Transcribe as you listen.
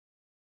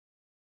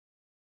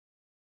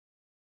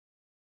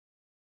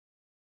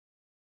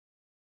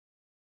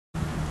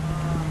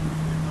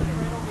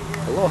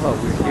Aloha,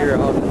 we're here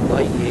out in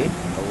Laie,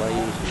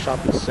 Laie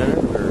Shopping Center.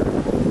 We're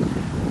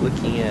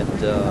looking at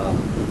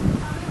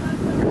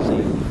there's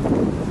a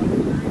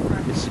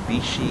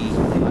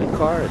Mitsubushi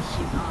car. It's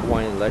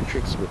Hawaiian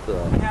Electrics with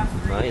a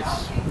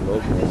nice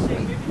logo.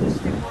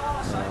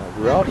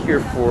 We're out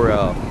here for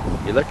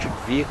electric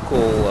vehicle.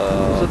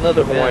 This is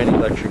another Hawaiian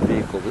electric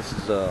vehicle. This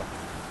is a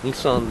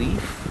Nissan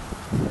Leaf.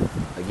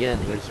 Again,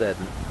 here's that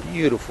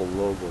beautiful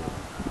logo.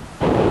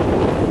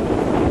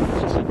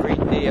 It's a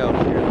great day out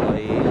here in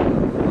Laie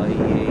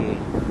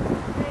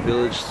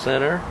Village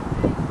Center.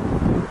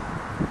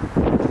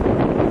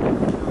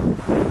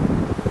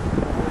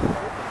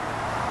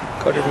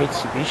 Cutter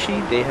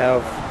Mitsubushi, they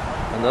have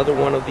another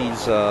one of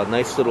these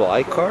nice little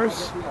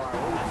iCars.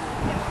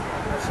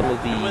 Some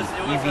of the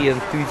EV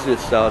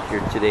enthusiasts out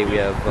here today. We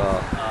have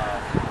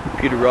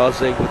Peter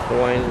Rozek with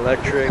Hawaiian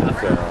Electric,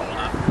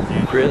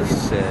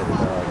 Chris, and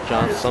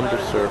John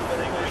Sumbersurf.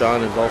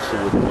 John is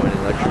also with Hawaiian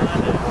Electric.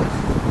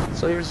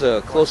 So here's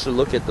a closer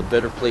look at the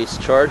Better Place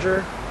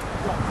charger.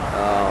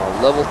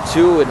 Level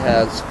 2, it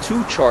has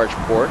 2 charge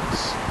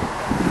ports,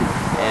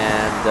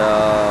 and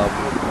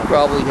you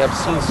probably have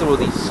seen some of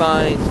these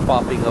signs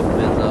popping up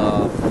in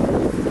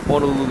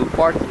Honolulu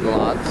parking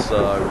lots.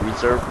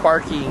 Reserved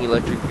parking,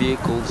 electric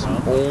vehicles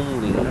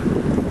only.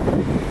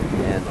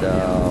 And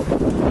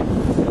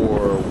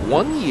for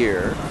 1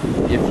 year,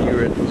 if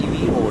you're an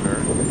EV owner,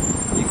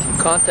 you can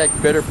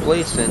contact Better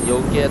Place and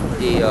you'll get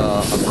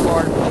a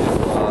car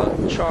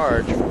to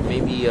charge for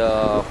maybe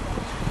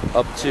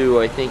up to,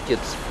 I think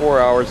it's 4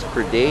 hours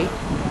per day,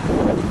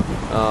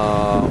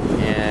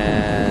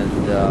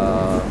 and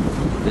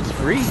it's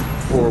free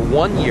for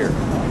 1 year.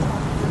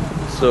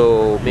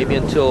 So maybe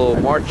until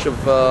March of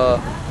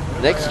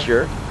next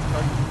year,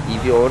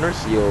 EV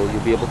owners, you'll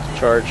be able to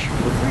charge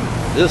for free.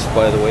 This,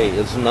 by the way,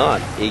 is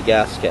not a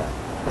gas cap.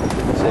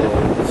 So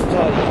this is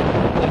how you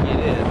plug it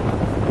in,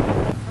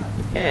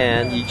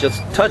 and you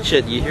just touch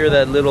it. You hear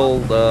that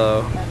little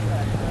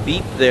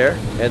beep there,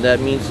 and that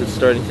means it's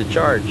starting to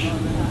charge.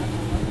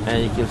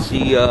 And you can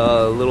see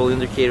little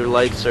indicator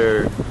lights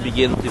are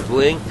beginning to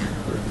blink,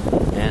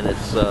 and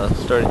it's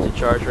starting to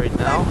charge right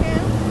now.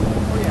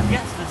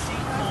 Yes, the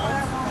seat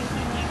folds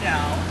completely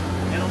down.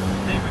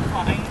 They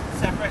recline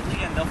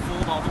separately and they'll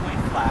fold all the way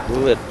flat.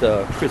 We'll let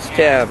Chris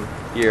Tam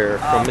here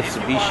from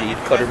Mitsubushi,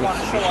 Cutter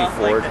Mitsubushi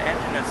Ford, like the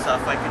engine and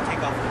stuff, I can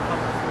take off the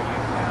cover for you.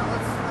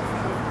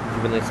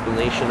 give an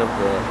explanation of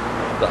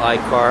the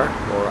iCar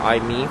or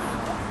iMe.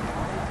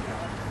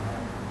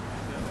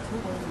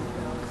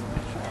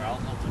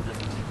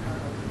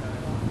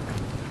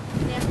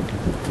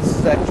 This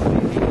is actually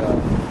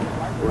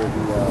where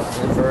the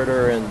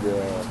inverter and the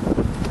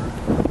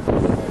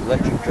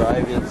electric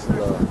drive is,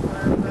 the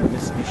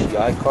Mitsubishi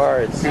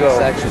iCar. It's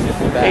actually in the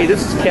back. Hey,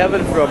 this is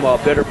Kevin from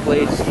Better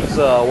Place. He's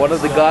one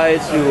of the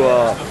guys who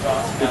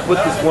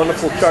put this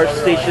wonderful charge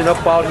station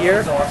up out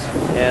here.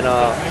 And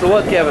so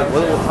what, Kevin?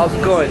 How's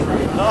it going?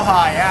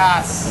 Aloha,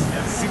 yeah,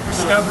 super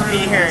stoked to be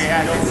here.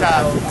 Yeah,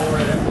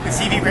 this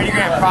EV Ready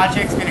Grant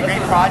project's been a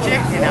great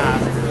project, and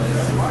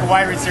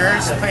Hawaii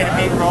Reserves played a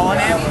big role in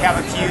it. We have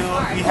a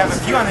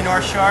few on the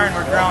North Shore, and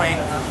we're growing.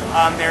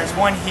 There's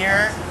one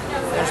here.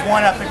 There's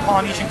one up at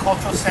Polynesian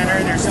Cultural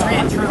Center. There's 3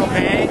 in Turtle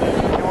Bay,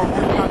 and we're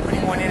working on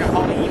putting one in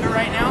Hawaiian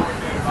right now.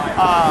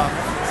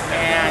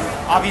 And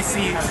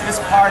obviously, this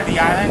part of the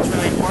island is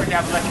really important to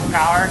have electric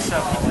power. So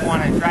if people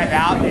want to drive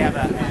out, they have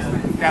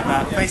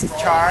a place to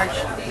charge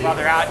while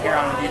they're out here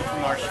on the beautiful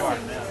North Shore.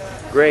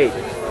 Great.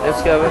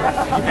 Thanks, Kevin.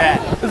 You bet.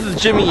 This is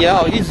Jimmy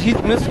Yao. He's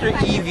Mr.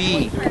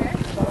 EV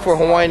for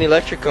Hawaiian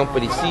Electric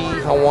Company. See,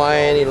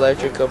 Hawaiian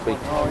Electric Company.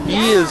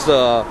 He is,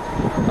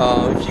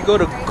 if you go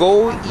to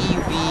goev.com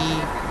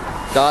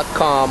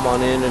on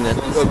the internet,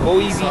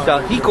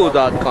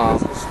 goev.hiko.com,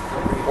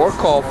 or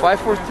call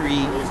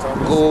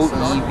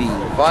 543-GO-EV.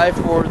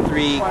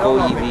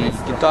 543-GO-EV. You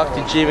can talk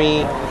to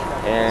Jimmy,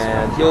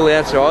 and he'll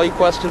answer all your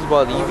questions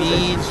about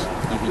EVs,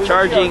 EV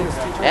charging,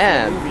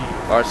 and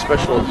our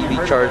special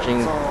EV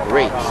charging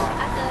rates.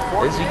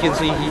 As you can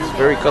see, he's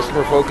very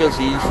customer focused.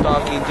 He's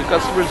talking to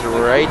customers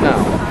right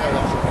now.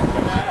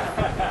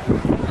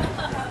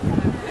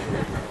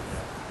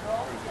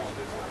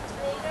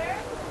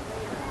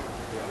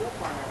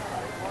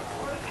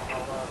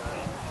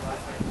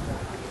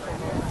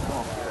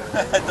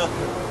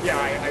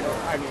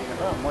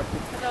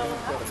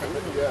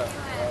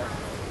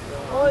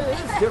 Well, it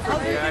is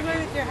different. Yeah, I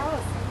mean,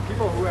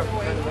 people who have,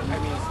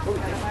 it's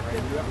totally different.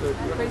 Right? You have to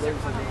live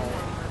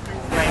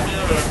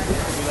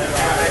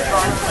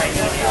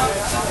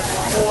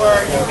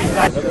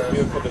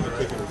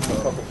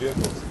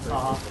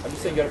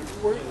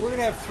We're going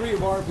to have 3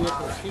 of our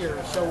vehicles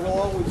here, so we'll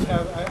always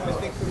have. I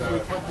think if we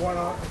put one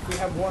on, if we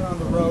have one on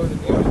the road and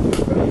the other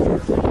two here,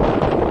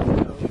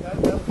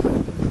 that'll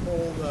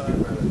control the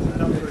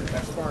number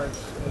as far as.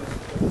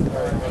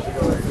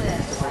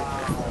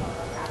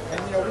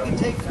 And we can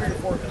take 3 to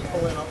 4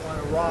 people in on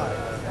a ride.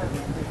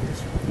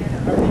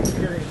 I've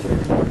experienced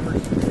it. One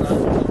person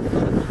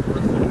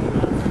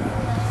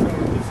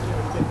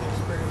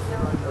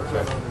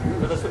driving.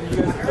 But that's what you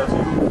guys do.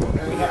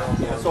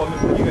 So I mean,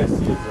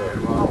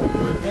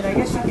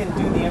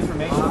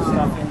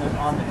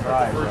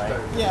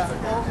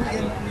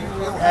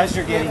 as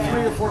you're getting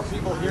three in. or four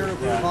people here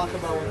who talk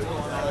about what's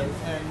going on,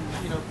 and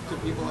to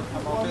people that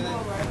come up in it,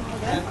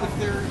 and if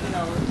they're if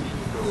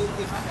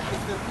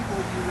they're people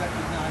that you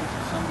recognize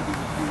or somebody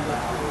that you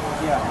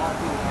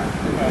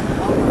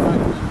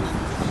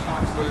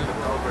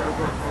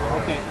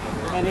Okay.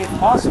 And if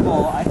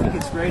possible, I think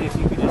it's great if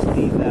you could just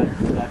leave that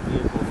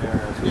vehicle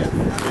there.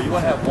 So you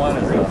want to have one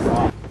as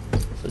a.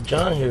 So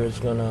John here is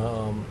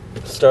gonna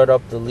start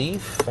up the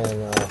Leaf,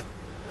 and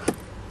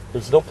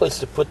there's no place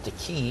to put the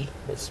key.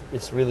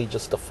 It's really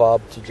just a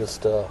fob to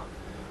just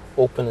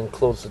open and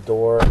close the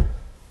door.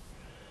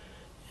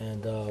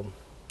 And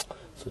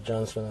so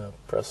John's gonna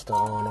press the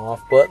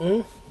on/off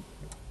button.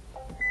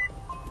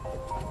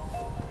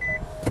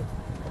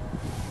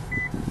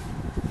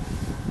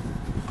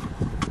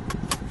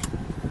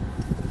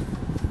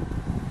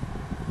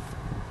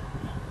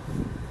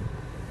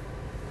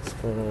 It's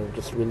gonna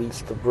just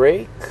release the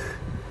brake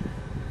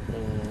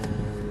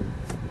and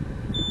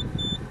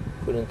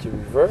put into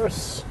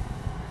reverse.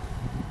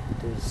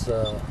 There's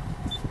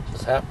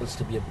just happens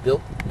to be a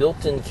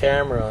built-in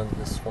camera on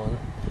this one,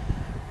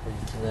 where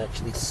you can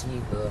actually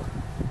see the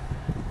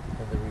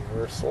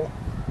reversal.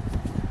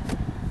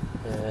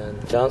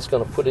 And John's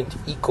going to put into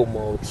eco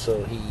mode,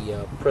 so he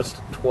pressed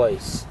it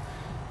twice.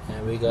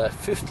 And we got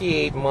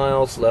 58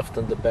 miles left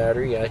on the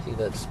battery. I think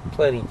that's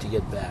plenty to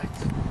get back.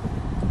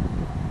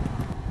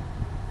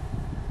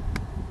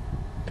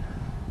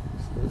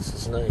 So this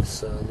is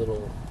nice.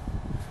 Little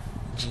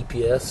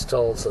GPS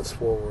tells us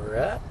where we're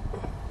at.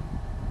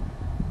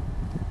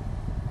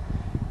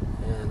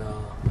 And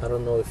I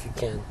don't know if you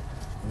can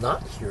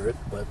not hear it,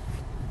 but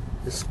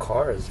this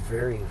car is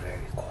very,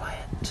 very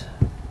quiet.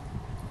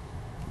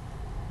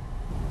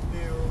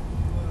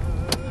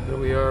 Here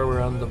we are,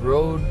 we're on the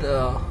road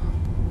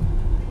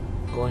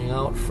going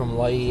out from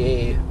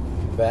Laie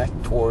back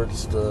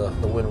towards the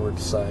windward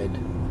side.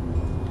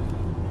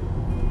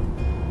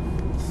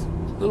 It's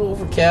a little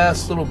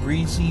overcast, a little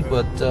breezy,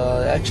 but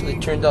actually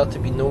it turned out to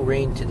be no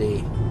rain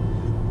today,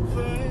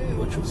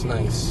 which was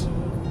nice.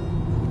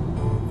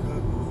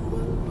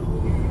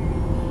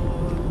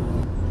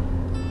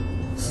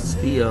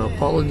 The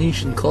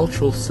Polynesian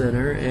Cultural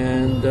Center,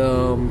 and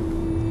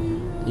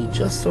it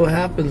just so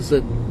happens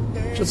that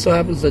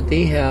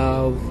they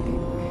have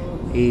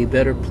a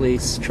Better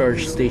Place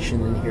charge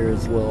station in here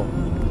as well.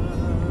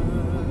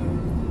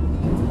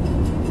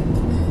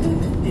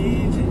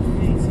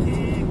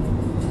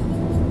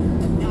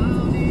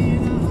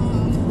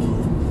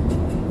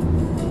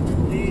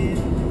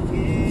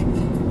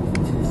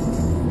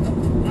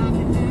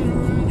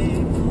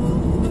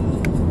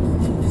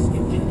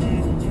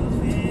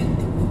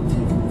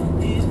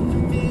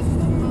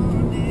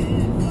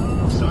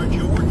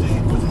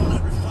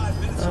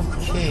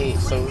 Okay,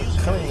 so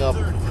we're coming up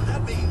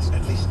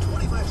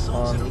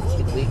on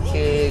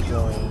Laie,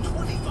 going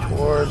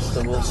towards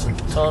the Wilson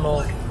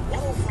Tunnel.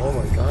 Oh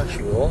my gosh,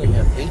 we only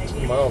have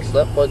 18 miles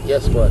left, but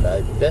guess what?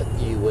 I bet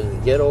you when you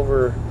get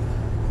over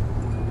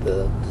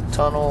the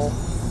tunnel,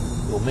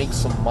 we'll make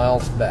some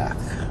miles back.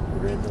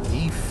 We're in the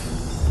Leaf,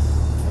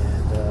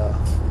 and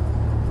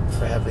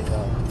we're having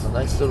a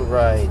nice little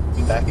ride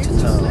back to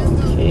town.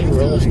 Okay,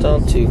 we're almost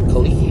down to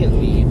Kalihi, and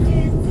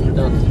we're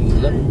down to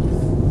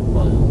 11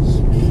 miles.